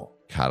now?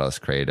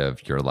 Catalyst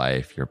Creative, your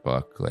life, your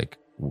book, like,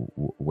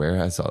 where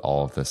has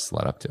all of this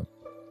led up to?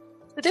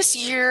 This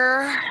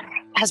year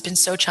has been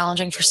so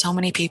challenging for so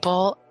many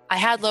people. I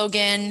had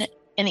Logan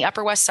in the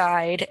Upper West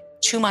Side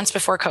 2 months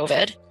before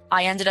COVID.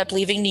 I ended up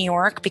leaving New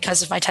York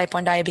because of my type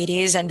 1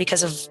 diabetes and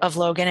because of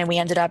Logan. And we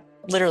ended up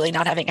literally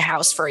not having a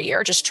house for a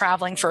year, just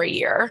traveling for a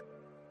year.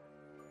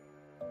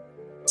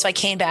 So I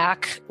came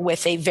back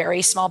with a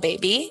very small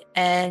baby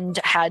and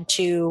had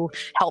to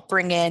help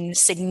bring in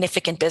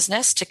significant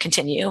business to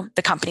continue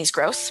the company's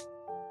growth.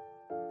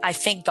 I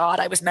thank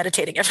God I was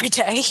meditating every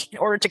day in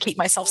order to keep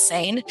myself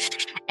sane.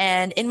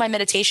 And in my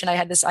meditation, I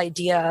had this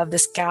idea of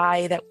this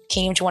guy that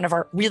came to one of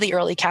our really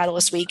early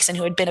Catalyst weeks and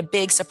who had been a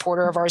big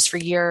supporter of ours for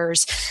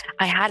years.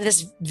 I had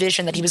this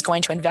vision that he was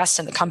going to invest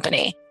in the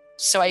company.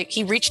 So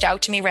he reached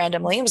out to me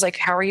randomly. He was like,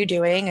 how are you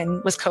doing?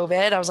 And with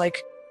COVID, I was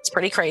like, it's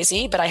pretty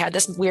crazy, but I had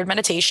this weird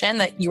meditation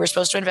that you were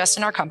supposed to invest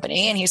in our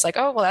company. And he's like,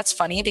 oh, well, that's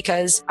funny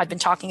because I've been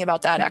talking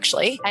about that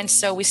actually. And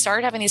so we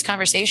started having these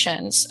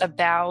conversations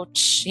about,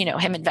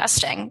 him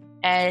investing.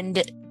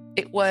 And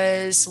it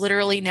was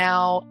literally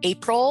now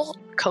April,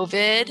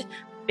 COVID,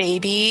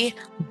 baby,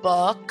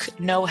 book,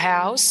 no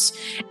house.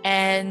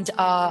 And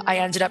I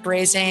ended up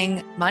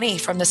raising money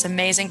from this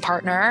amazing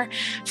partner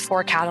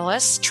for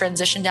Catalyst,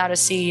 transitioned out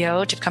as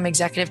CEO to become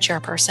executive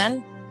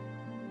chairperson.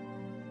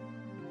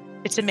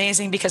 It's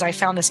amazing because I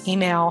found this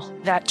email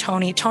that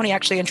Tony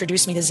actually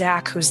introduced me to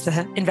Zach, who's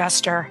the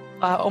investor,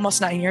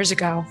 almost 9 years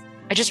ago.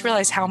 I just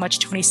realized how much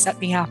Tony set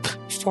me up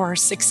for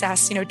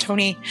success.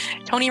 Tony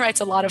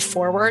writes a lot of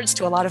forewords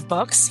to a lot of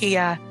books. He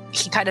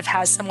kind of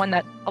has someone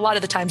that a lot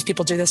of the times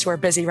people do this who are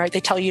busy, right? They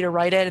tell you to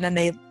write it and then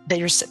they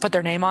just put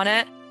their name on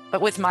it.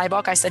 But with my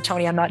book, I said,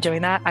 Tony, I'm not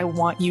doing that. I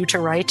want you to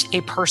write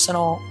a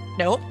personal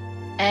note.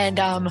 And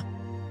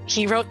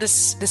he wrote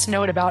this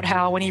note about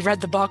how when he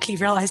read the book, he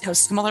realized how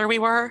similar we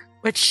were,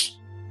 which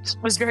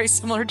was very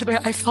similar to the way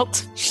I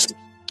felt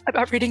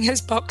about reading his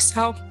book.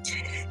 So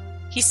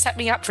he set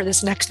me up for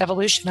this next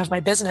evolution of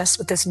my business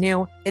with this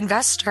new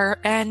investor.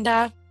 And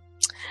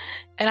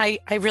I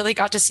really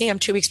got to see him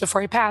 2 weeks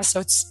before he passed.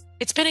 So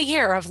it's been a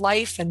year of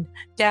life and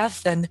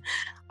death. And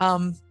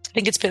I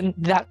think it's been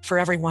that for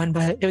everyone,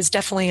 but it was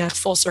definitely a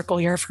full circle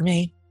year for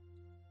me.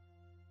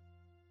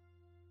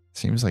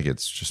 Seems like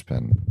it's just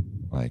been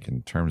like,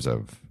 in terms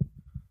of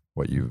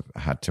what you've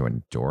had to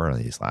endure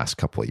these last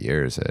couple of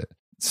years, it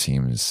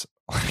seems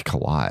like a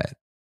lot.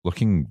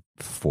 Looking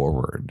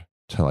forward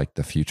to like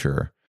the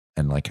future,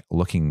 and like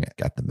looking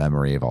at the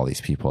memory of all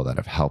these people that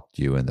have helped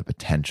you and the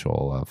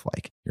potential of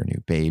like your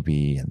new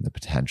baby and the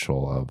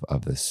potential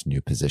of this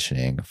new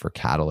positioning for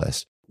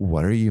Catalyst,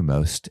 what are you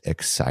most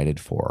excited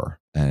for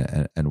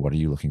and what are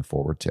you looking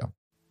forward to?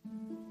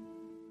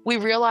 We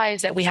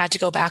realized that we had to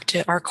go back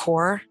to our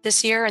core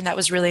this year, and that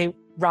was really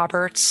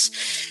Robert's.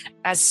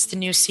 As the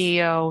new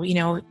CEO, you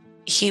know,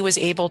 he was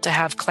able to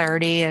have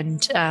clarity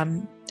and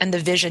the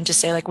vision to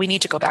say, like, we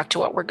need to go back to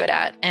what we're good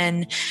at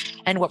and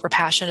what we're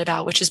passionate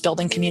about, which is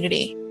building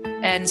community.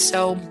 And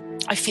so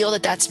I feel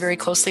that that's very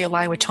closely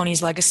aligned with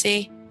Tony's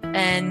legacy,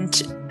 and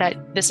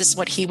that this is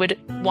what he would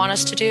want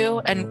us to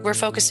do. And we're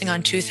focusing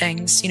on two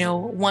things. You know,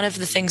 one of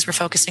the things we're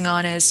focusing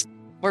on is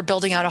we're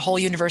building out a whole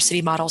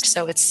university model.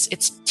 So it's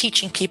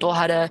teaching people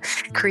how to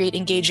create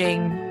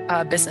engaging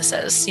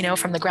businesses, you know,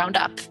 from the ground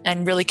up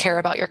and really care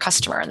about your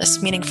customer in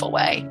this meaningful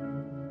way.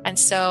 And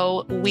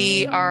so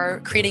we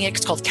are creating it.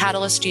 It's called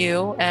Catalyst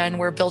U, and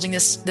we're building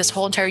this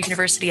whole entire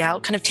university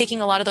out, kind of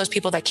taking a lot of those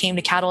people that came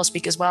to Catalyst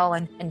Week as well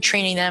and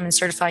training them and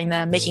certifying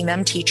them, making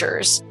them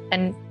teachers,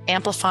 and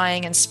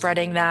amplifying and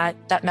spreading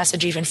that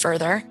message even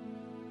further.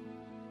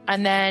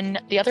 And then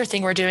the other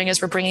thing we're doing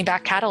is we're bringing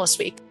back Catalyst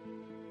Week.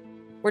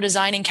 We're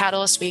designing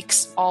Catalyst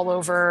Weeks all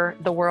over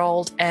the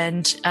world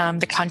and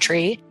the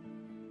country.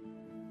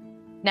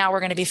 Now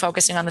we're going to be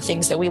focusing on the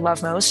things that we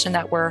love most and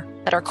that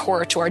are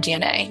core to our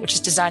DNA, which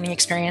is designing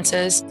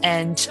experiences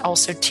and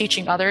also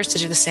teaching others to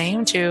do the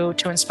same, to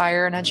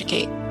inspire and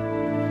educate.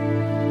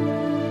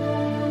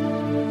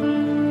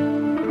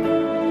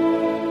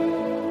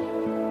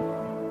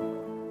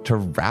 To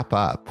wrap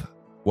up,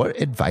 what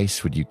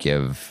advice would you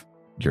give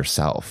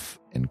yourself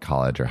in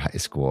college or high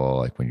school,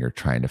 like when you're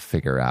trying to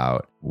figure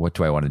out, what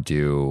do I want to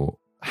do?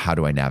 How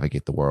do I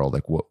navigate the world?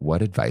 Like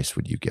what advice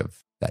would you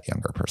give that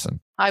younger person?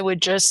 I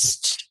would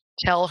just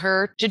tell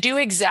her to do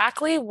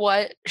exactly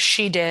what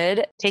she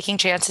did, taking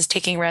chances,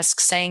 taking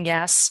risks, saying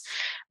yes,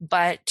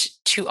 but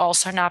to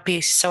also not be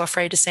so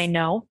afraid to say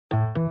no.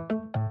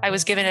 I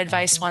was given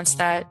advice once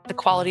that the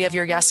quality of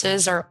your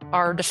yeses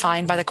are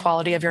defined by the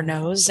quality of your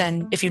no's.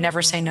 And if you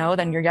never say no,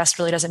 then your yes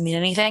really doesn't mean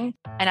anything.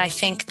 And I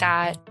think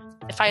that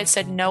if I had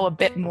said no a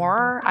bit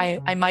more,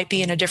 I might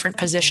be in a different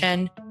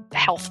position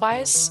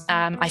health-wise.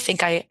 I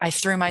think I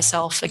threw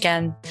myself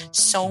again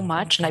so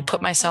much and I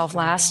put myself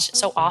last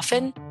so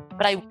often,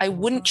 but I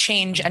wouldn't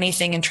change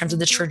anything in terms of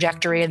the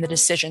trajectory and the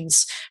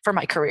decisions for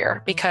my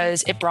career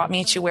because it brought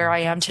me to where I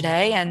am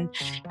today. And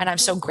I'm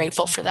so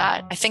grateful for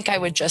that. I think I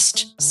would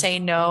just say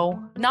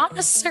no, not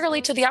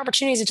necessarily to the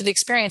opportunities and to the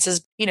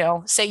experiences, you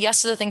know, say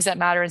yes to the things that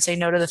matter and say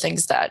no to the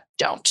things that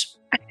don't.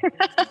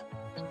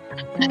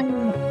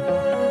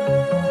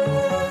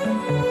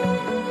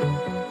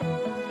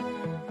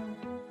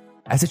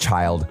 As a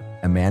child,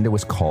 Amanda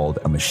was called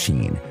a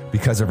machine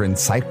because of her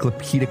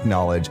encyclopedic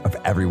knowledge of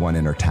everyone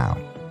in her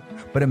town.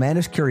 But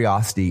Amanda's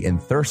curiosity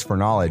and thirst for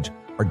knowledge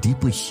are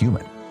deeply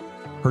human.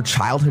 Her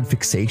childhood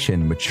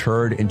fixation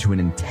matured into an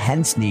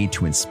intense need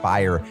to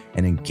inspire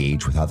and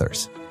engage with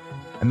others.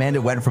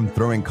 Amanda went from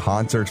throwing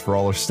concerts for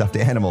all her stuffed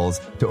animals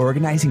to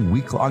organizing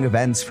week-long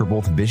events for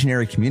both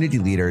visionary community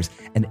leaders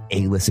and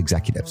A-list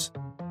executives.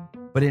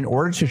 But in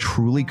order to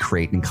truly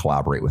create and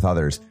collaborate with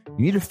others,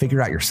 you need to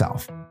figure out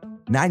yourself.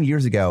 9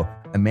 years ago,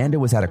 Amanda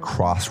was at a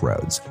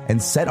crossroads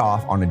and set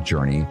off on a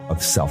journey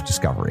of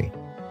self-discovery.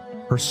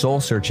 Her soul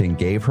searching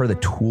gave her the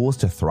tools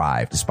to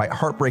thrive despite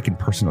heartbreak and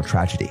personal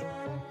tragedy.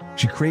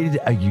 She created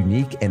a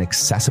unique and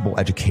accessible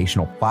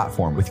educational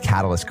platform with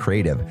Catalyst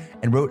Creative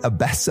and wrote a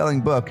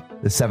best-selling book,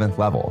 The Seventh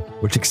Level,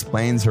 which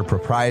explains her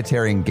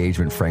proprietary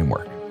engagement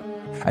framework.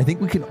 I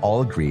think we can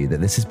all agree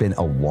that this has been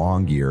a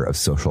long year of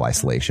social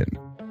isolation.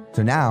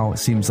 So now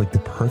seems like the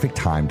perfect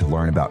time to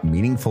learn about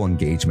meaningful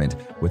engagement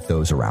with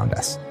those around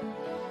us.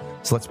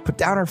 So let's put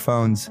down our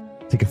phones,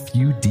 take a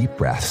few deep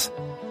breaths,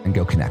 and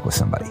go connect with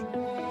somebody.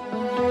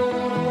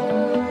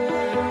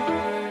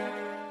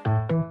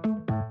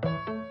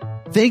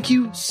 Thank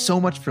you so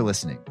much for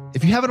listening.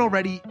 If you haven't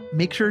already,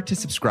 make sure to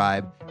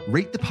subscribe,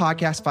 rate the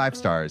podcast 5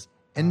 stars,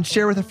 and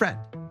share with a friend.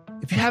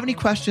 If you have any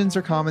questions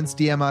or comments,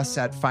 DM us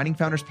at Finding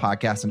Founders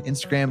Podcast on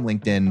Instagram,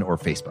 LinkedIn, or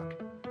Facebook.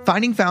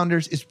 Finding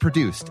Founders is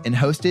produced and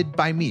hosted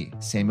by me,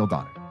 Samuel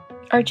Donner.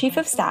 Our Chief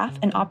of Staff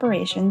and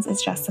Operations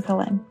is Jessica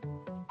Lin.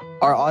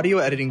 Our audio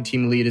editing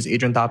team lead is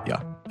Adrian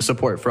Tapia.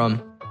 Support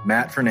from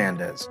Matt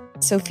Fernandez,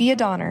 Sophia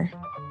Donner,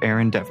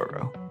 Aaron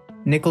Devereaux,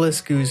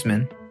 Nicholas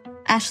Guzman,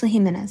 Ashley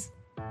Jimenez,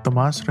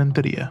 Tomas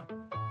Renteria,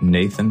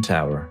 Nathan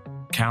Tower,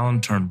 Callum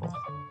Turnbull,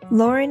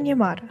 Lauren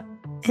Yamada,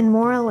 and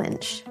Maura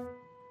Lynch.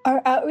 Our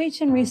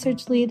outreach and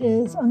research lead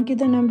is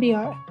Ankita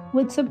Nambiar,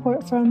 with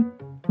support from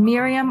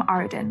Miriam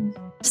Arden,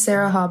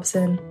 Sarah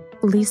Hobson,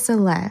 Lisa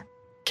Le,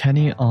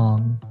 Kenny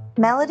Ong,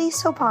 Melody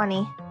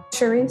Sopani,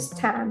 Charisse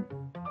Tam,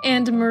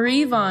 and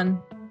Marie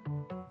Vaughn.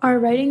 Our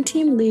writing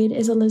team lead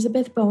is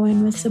Elizabeth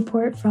Bowen with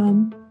support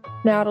from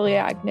Natalie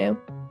Agnew,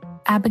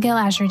 Abigail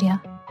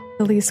Azurdia,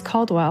 Elise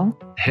Caldwell,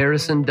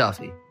 Harrison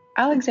Duffy,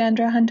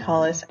 Alexandra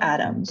Huntalis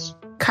Adams,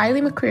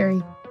 Kylie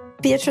McCreary,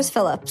 Beatrice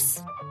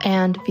Phillips,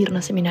 and Virna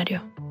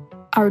Seminario.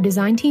 Our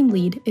design team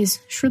lead is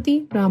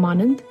Shruti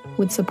Ramanand,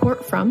 with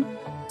support from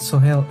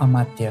Sohail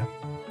Amatya,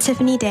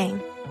 Tiffany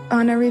Dang,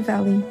 Anna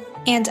Rivelli,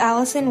 and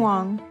Allison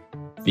Wong.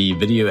 The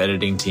video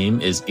editing team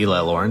is Eli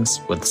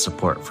Lawrence, with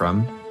support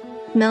from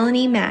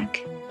Melanie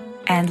Mack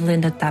and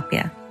Linda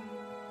Tapia.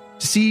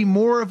 To see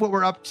more of what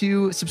we're up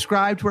to,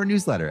 subscribe to our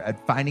newsletter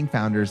at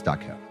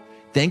findingfounders.co.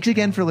 Thanks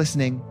again for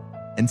listening,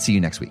 and see you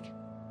next week.